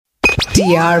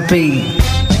TRP.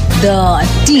 The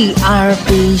TRP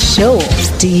Show.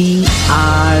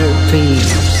 TRP.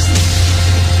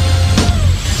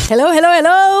 Hello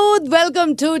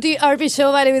welcome to TRP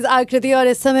show. My name is आकृति और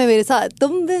इस समय मेरे साथ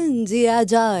तुम बिन जिया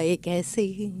जाए कैसे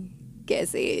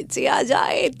जिया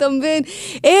जाए तुम बिन।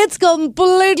 It's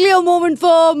completely a moment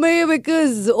for me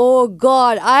because oh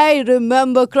god, I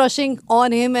remember crushing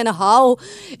on him and how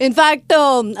in fact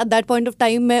at that point of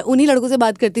time मैं उन्हीं लड़कों से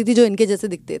बात करती थी जो इनके जैसे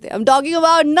दिखते थे। I'm talking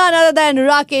about none other than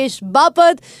Rakesh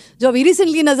बापत, जो अभी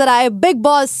रिसेंटली नजर आए बिग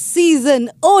बॉस सीजन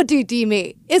OTT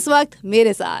में इस वक्त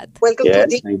मेरे साथ। Welcome to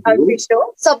the TRP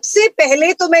show. सबसे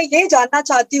पहले तो मैं ये जानना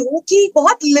चाहती हूँ कि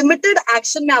बहुत लिमिटेड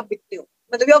एक्शन में आप दिखते हो,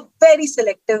 मतलब you are very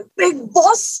selective. Big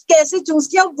boss कैसे चूज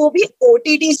किया, वो भी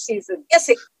OTT सीजन,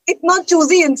 कैसे इतना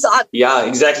चूजी इंसान? Yeah,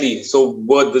 exactly. So,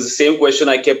 what the same question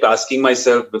I kept asking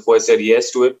myself before I said yes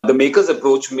to it. The makers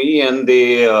approached me and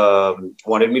they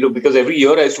wanted me to, because every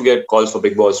year I used to get calls for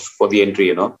Big Boss for the entry,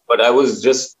 But I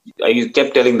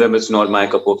kept telling them it's not my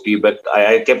cup of tea, but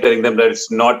I kept telling them that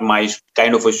it's not my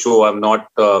kind of a show. I'm not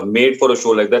made for a show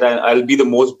like that. I'll be the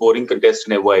most boring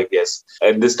contestant ever, I guess.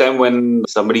 And this time when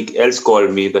somebody else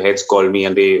called me, the heads called me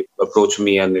and they approached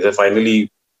me and they said, finally,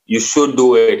 you should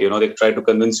do it. They tried to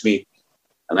convince me.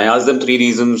 And I asked them 3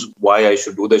 reasons why I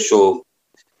should do the show.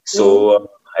 So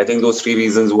I think those 3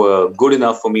 reasons were good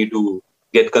enough for me to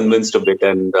get convinced a bit.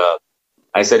 And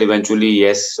I said eventually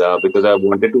yes, because I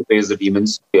wanted to face the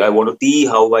demons. I want to see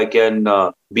how I can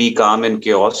be calm in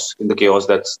the chaos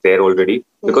that's there already.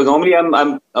 Because normally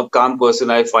I'm a calm person.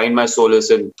 I find my solace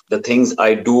in the things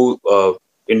I do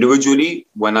individually.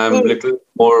 When I'm a little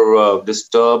more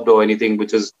disturbed or anything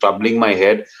which is troubling my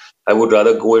head, I would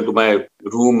rather go into my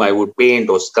room. I would paint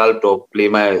or sculpt or play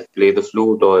the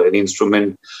flute or any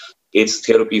instrument. It's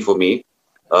therapy for me.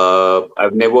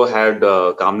 I've never had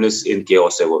calmness in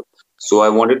chaos ever. So I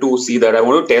wanted to see that. I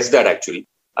want to test that actually.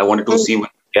 I wanted to see when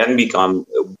I can be calm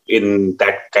in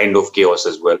that kind of chaos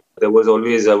as well. There was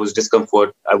always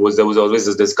discomfort. There was always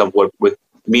this discomfort with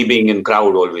me being in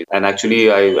crowd always. And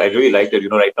actually, I really liked it.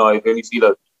 Right now, I really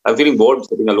feel I'm feeling bored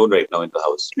sitting alone right now in the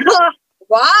house.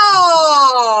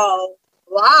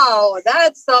 Wow,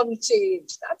 that's some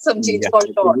change. That's some change for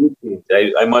sure.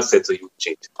 I must say it's a huge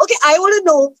change. Okay, I want to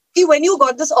know कि when you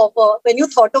got this offer, when you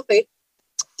thought of it,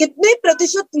 कितने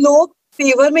प्रतिशत लोग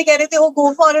favour में कह रहे थे वो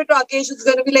go for it Rakesh, it's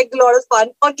going to be like a lot of fun,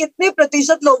 और कितने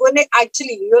प्रतिशत लोगों ने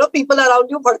actually people around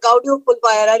you भड़काओ you full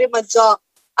fire, अरे मत जा,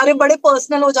 अरे बड़े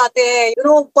पर्सनल हो जाते हैं,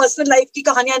 पर्सनल लाइफ की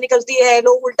कहानियां निकलती है,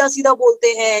 लोग उल्टा सीधा बोलते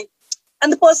हैं.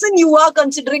 And the person you are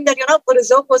considering that a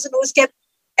reserved person who has kept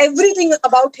everything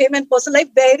about him and personal life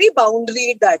very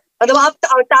boundary that. मतलब आप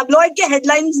tabloid के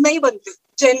headlines नहीं बनते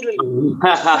generally.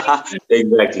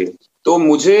 Exactly. So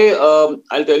मुझे,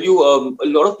 I'll tell you, a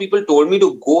lot of people told me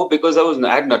to go because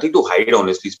I had nothing to hide,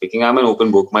 honestly speaking. I'm an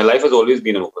open book. My life has always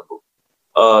been an open book.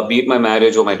 Be it my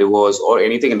marriage or my divorce or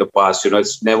anything in the past,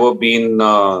 it's never been,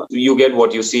 you get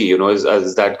what you see,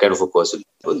 as that kind of a person.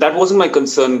 That wasn't my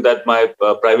concern that my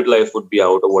private life would be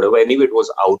out or whatever. Anyway, it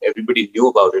was out. Everybody knew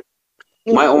about it.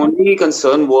 My only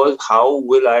concern was how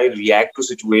will I react to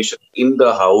situation in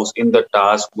the house, in the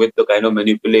task, with the kind of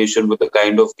manipulation, with the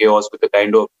kind of chaos, with the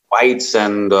kind of fights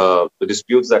and the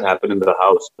disputes that happen in the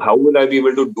house. How will I be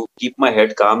able to keep my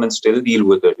head calm and still deal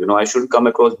with it? I shouldn't come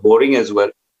across boring as well.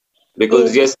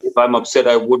 Because yes, if I'm upset,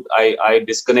 I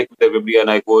disconnect with everybody and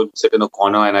I go sit in a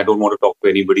corner and I don't want to talk to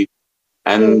anybody.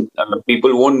 And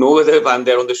people won't know whether if I'm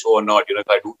there on the show or not, if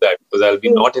I do that, because I'll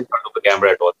be not in front of the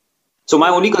camera at all. So my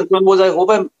only concern was, I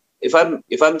hope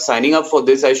if I'm signing up for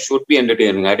this, I should be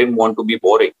entertaining. I didn't want to be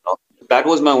boring. That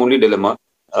was my only dilemma.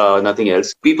 Nothing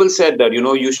else. People said that,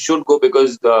 you should go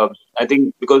because I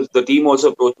think because the team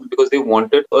also approached me because they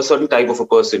wanted a certain type of a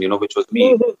person, which was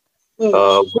me. Which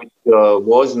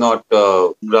was not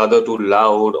rather too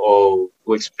loud or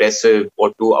too expressive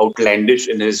or too outlandish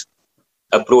in his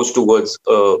approach towards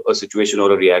a situation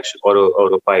or a reaction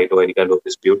or a fight or any kind of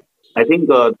dispute. I think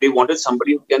they wanted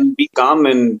somebody who can be calm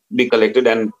and be collected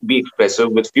and be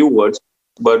expressive with few words,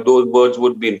 but those words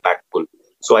would be impactful.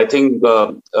 So I think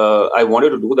I wanted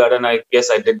to do that, and I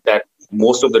guess I did that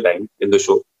most of the time in the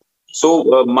show.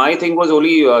 So my thing was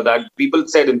only that people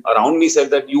said around me said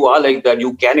that you are like that.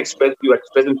 You can express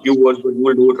in few words, but you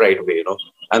will do it right away,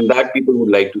 And that people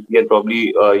would like to see, and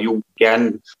probably you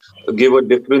can give a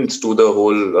difference to the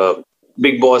whole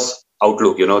Big Boss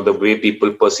outlook. The way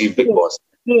people perceive Big Boss,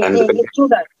 and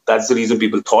that's the reason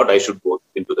people thought I should go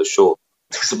into the show.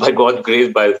 So by God's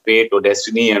grace, by fate or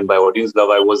destiny, and by audience love,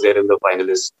 I was there in the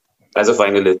finalists as a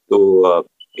finalist. So.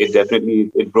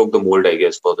 It broke the mold, I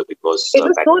guess, for the Big Boss. It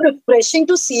was so refreshing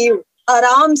to see you.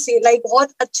 आराम से, like बहुत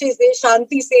अच्छे से,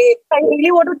 शांति से. I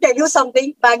really want to tell you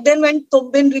something. Back then when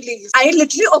Tumbin released, I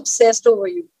literally obsessed over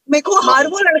you. मेरे को हर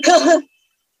वो लड़का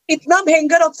इतना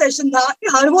भयंकर obsession था.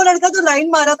 हर वो लड़का जो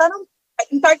line मारा था ना.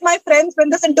 In fact, my friends, when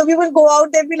this interview will go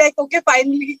out, they'll be like, okay,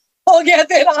 finally, हो गया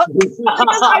तेरा.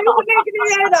 Because I used to think,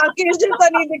 यार राकेश जैसा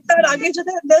नहीं दिखता, राकेश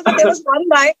जैसा. There was one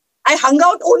guy I hung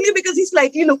out only because he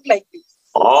slightly looked like me.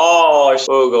 Oh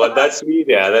God, that's sweet.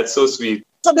 Yeah, that's so sweet.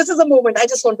 So this is a moment. I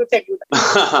just want to tell you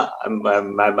that.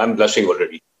 I'm blushing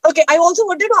already. Okay, I also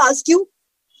wanted to ask you,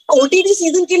 OTT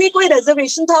season के लिए कोई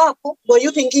reservation था आपको? Were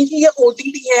you thinking कि ये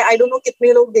OTT है, I don't know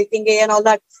कितने लोग देखेंगे and all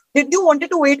that? Did you wanted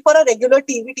to wait for a regular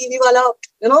TV वाला,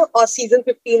 or season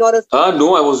 15 or a...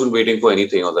 No, I wasn't waiting for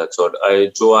anything of that sort.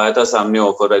 जो आया था सामने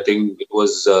offer, I think it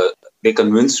was they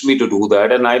convinced me to do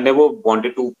that, and I never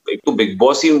wanted to. एक तो Big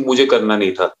Boss ही मुझे करना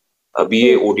नहीं था. अभी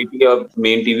ये OTT या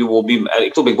main TV वो भी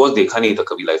एक तो Big Boss देखा नहीं था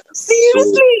कभी life में.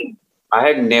 Seriously? So, I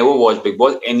had never watched Big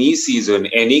Boss, any season,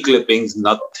 any clippings,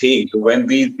 nothing. So when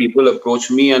these people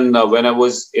approached me and when I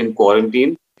was in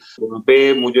quarantine, वहाँ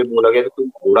पे मुझे बोला गया तुम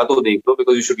थोड़ा तो देख लो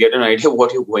because you should get an idea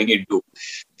what you're going into.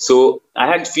 So I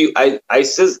had I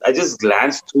just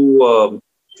glanced through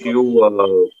few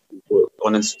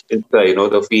on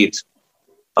Insta, the feeds.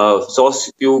 Saw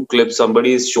few clips.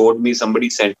 Somebody showed me. Somebody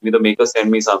sent me. The maker sent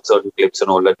me some certain clips and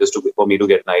all that just for me to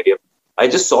get an idea. I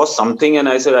just saw something and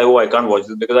I said, I can't watch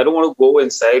this because I don't want to go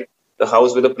inside the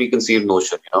house with a preconceived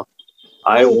notion.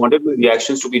 I wanted the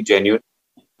reactions to be genuine.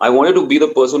 I wanted to be the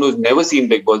person who's never seen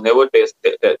Big Boss, never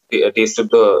tasted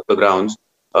the grounds,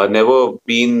 never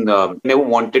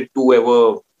wanted to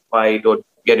ever fight or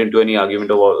get into any argument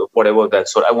or whatever of that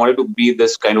sort. I wanted to be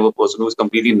this kind of a person who's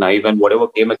completely naive, and whatever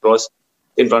came across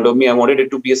in front of me, I wanted it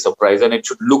to be a surprise, and it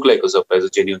should look like a surprise, a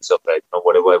genuine surprise,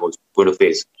 whatever I was going to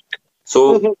face.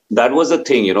 So that was the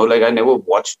thing, like I never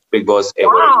watched Big Boss ever.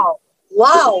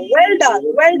 Wow, well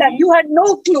done. You had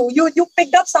no clue. You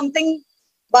picked up something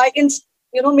by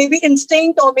maybe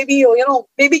instinct, or maybe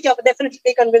maybe definitely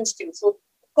they convinced you. So of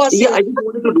course, yeah, I just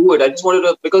wanted to do it. I just wanted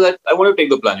to, because I wanted to take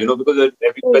the plunge, because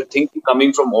I think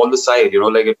coming from all the side,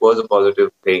 like it was a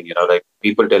positive thing, like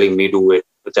people telling me to do it,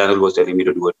 the channel was telling me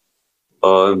to do it.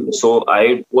 So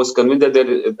I was convinced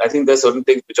that I think there are certain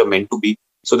things which are meant to be.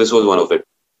 So this was one of it.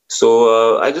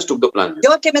 So I just took the plunge.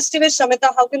 Your chemistry with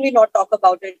Shamita, how can we not talk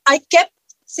about it? I kept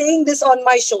saying this on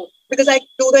my show because I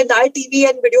do the entire TV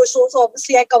and video shows. So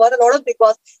obviously I cover a lot of Big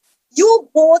Boss. You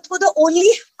both were the only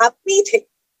happy thing.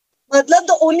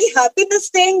 The only happiness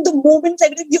thing, the moments,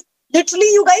 everything.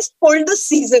 You guys pulled the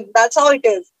season. That's how it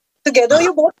is. Together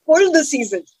you both pulled the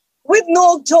season. With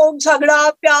no joke,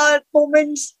 jhagda, pyar,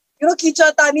 moments,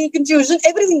 kicha, tani, confusion,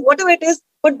 everything, whatever it is.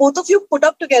 But both of you put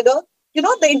up together.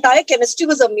 The entire chemistry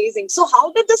was amazing. So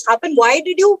how did this happen? Why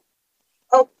did you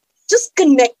just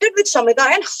connected with Shamita,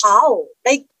 and how?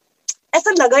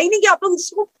 ऐसा लगा ही नहीं कि आप लोग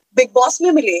इसको Big Boss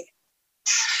में मिले.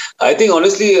 I think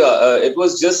honestly, it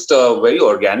was just very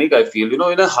organic. I feel,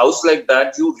 in a house like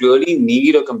that, you really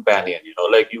need a companion.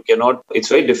 You cannot. It's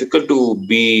very difficult to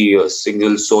be a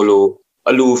single, solo,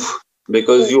 aloof,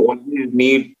 because you always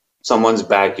need someone's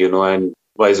back. And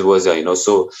vice versa,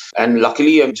 So, and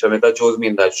luckily, Shamita chose me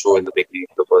in that show in the beginning,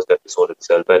 the first episode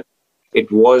itself. And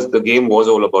the game was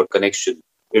all about connection.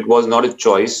 It was not a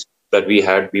choice that we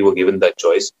had. We were given that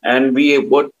choice. And we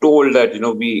were told that,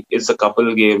 it's a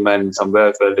couple game. And somewhere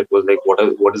I felt it was like,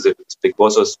 what is it? It's Big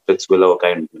Boss or Splitsvilla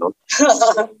kind,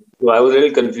 So I was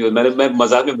really confused. मैं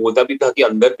मजाक में बोलता भी था कि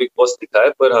अंदर Big Boss लिखा है,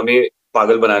 पर हमें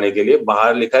पागल बनाने के लिए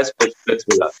बाहर लिखा है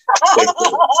Splitsvilla.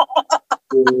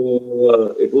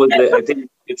 So it was, I think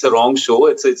it's a wrong show.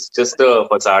 It's just a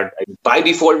facade. By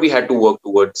default, we had to work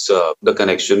towards the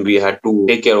connection. We had to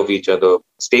take care of each other,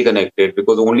 stay connected,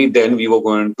 because only then we were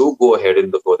going to go ahead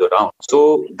in the further round.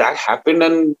 So that happened,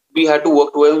 and we had to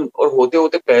work towards. और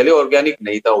होते पहले organic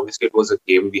नहीं था. Obviously, it was a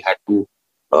game. We had to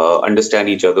understand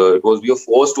each other. We were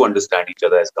forced to understand each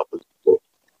other as couples. So,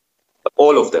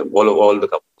 all of them, all the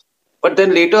couples. But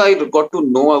then later, I got to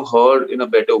know her in a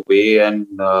better way, and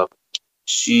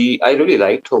I really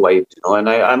liked her vibe, and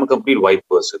I'm a complete vibe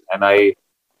person, and I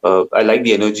like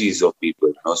the energies of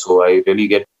people, so I really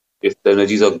get, if the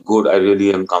energies are good, I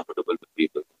really am comfortable with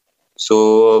people.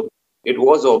 So it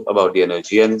was about the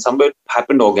energy, and somewhere it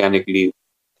happened organically.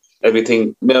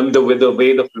 Everything, the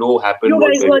way the flow happened. You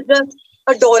guys were just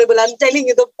adorable. I'm telling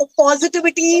you, the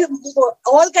positivity,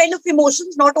 all kind of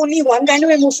emotions, not only one kind of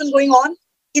emotion going on.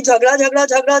 Ki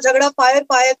jhagda,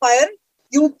 fire.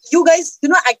 you guys,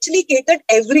 actually catered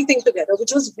everything together,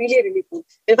 which was really, really cool.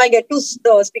 If I get to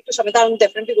speak to Shamita, I'm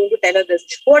definitely going to tell her this.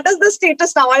 What is the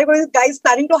status now? Are you guys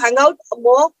planning to hang out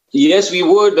more? Yes, we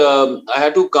would. I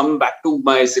had to come back to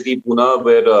my city, Pune,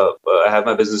 where I have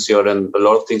my business here and a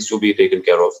lot of things to be taken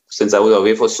care of. Since I was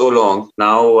away for so long,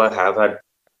 now I have had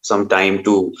some time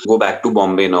to go back to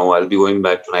Bombay now. I'll be going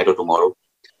back tonight or tomorrow.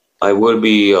 I will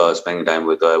be spending time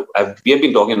with her. We have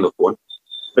been talking on the phone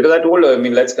because I told her,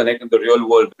 let's connect in the real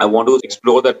world. I want to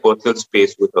explore that personal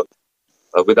space with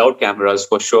her without cameras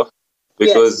for sure,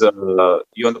 because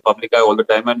you're in the public eye all the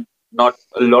time and not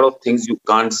a lot of things you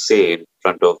can't say in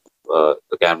front of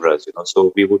the cameras,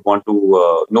 So we would want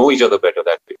to know each other better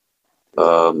that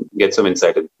way, get some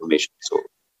insight and information. So.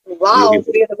 Wow, we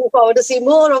are looking forward to see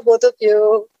more of both of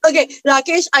you. Okay,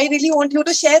 Rakesh, I really want you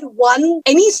to share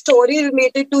any story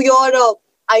related to your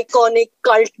iconic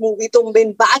cult movie Tum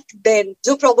Bin back then,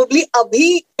 जो probably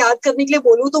अभी याद करने के लिए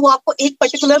बोलूँ तो वो आपको एक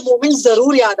particular moment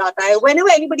जरूर याद आता है. Whenever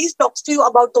anybody talks to you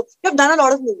about Tum, you have done a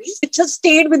lot of movies. It just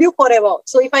stayed with you forever.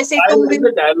 So if I say Tum Bin,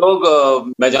 the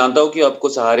dialogue, मैं जानता हूँ कि आपको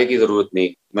सहारे की जरूरत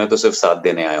नहीं, मैं तो सिर्फ साथ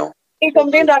देने आया हूँ.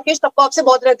 Tum Bin राकेश तब आपसे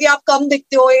बहुत रहती है, आप कम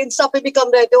दिखते हो, इंस्टा पे भी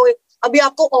कम रहते हो. अभी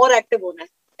आपको और एक्टिव होना है.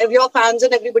 If your fans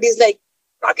and everybody is like,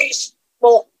 Rakesh,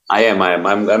 more. I am.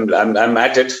 I'm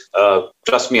at it.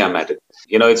 Trust me, I'm at it.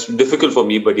 It's difficult for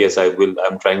me, but yes, I will.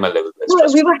 I'm trying my level best.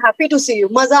 No, we were happy to see you.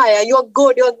 Maza aaya. You're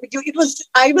good. It was.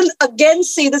 I will again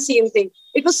say the same thing.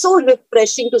 It was so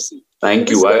refreshing to see.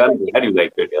 Thank you. I'm glad you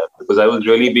liked it. Yeah, because I was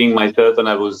really being myself, and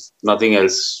I was nothing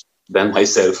else than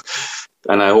myself.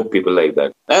 And I hope people like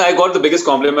that. And I got the biggest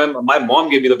compliment. My mom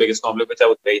gave me the biggest compliment, which I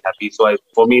was very happy. So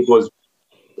for me, it was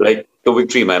like the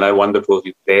victory, man. I won the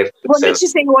trophy there. What did she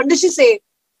say? What did she say?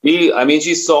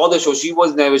 She saw the show. She's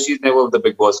never the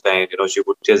Big Boss kind.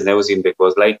 She has never seen Big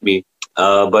Boss like me.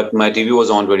 But my TV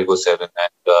was on 24/7.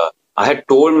 And I had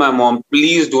told my mom,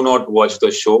 please do not watch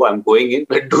the show. I'm going in,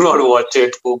 but do not watch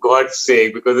it, for God's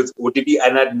sake, because it's OTT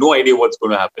and I had no idea what's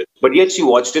going to happen. But yet she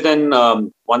watched it, and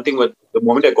one thing, the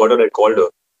moment I got her, I called her.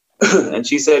 And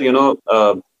she said,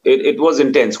 it was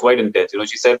intense, quite intense.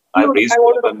 She said, I've raised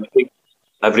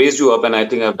you up and I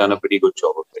think I've done a pretty good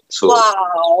job of it. So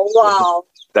wow.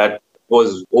 That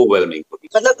was overwhelming for me.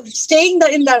 But staying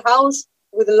in that house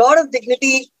with a lot of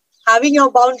dignity, having your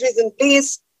boundaries in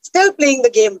place, still playing the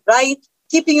game right,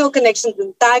 keeping your connections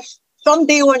intact from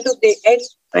day one to day end.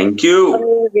 Thank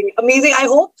you. Amazing. I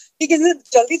hope because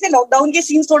jaldi se lockdown ke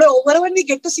scenes thode over when we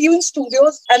get to see you in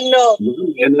studios. And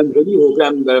I'm really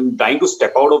hoping I'm trying to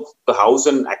step out of the house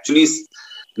and actually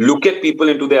look at people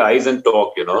into their eyes and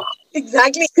talk,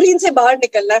 Exactly. Screen se bahar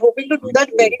nikalna. I'm hoping to do that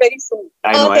very, very soon.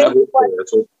 I know. I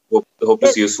hope to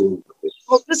see you soon.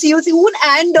 Hope to see you soon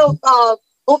and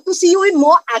hope to see you in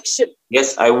more action.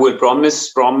 Yes, I will.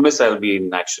 Promise I'll be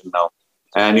in action now.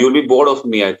 And you'll be bored of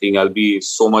me, I think. I'll be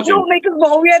so much... No, make us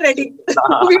more. We are ready.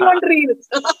 We want reels.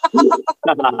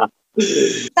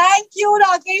 Thank you,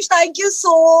 Rakesh. Thank you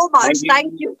so much.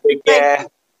 Thank you. Take care.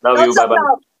 Love you. Bye-bye.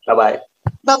 Bye-bye.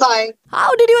 Bye-bye.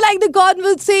 How did you like the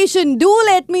conversation? Do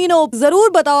let me know. जरूर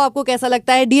बताओ आपको कैसा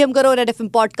लगता है. DM करो Red FM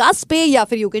podcast पे या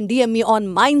फिर you can DM me on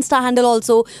my Insta handle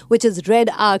also, which is Red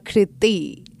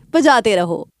Akriti. बजाते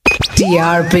रहो.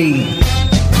 TRP.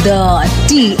 The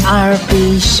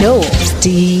TRP Show.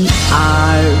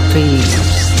 TRP.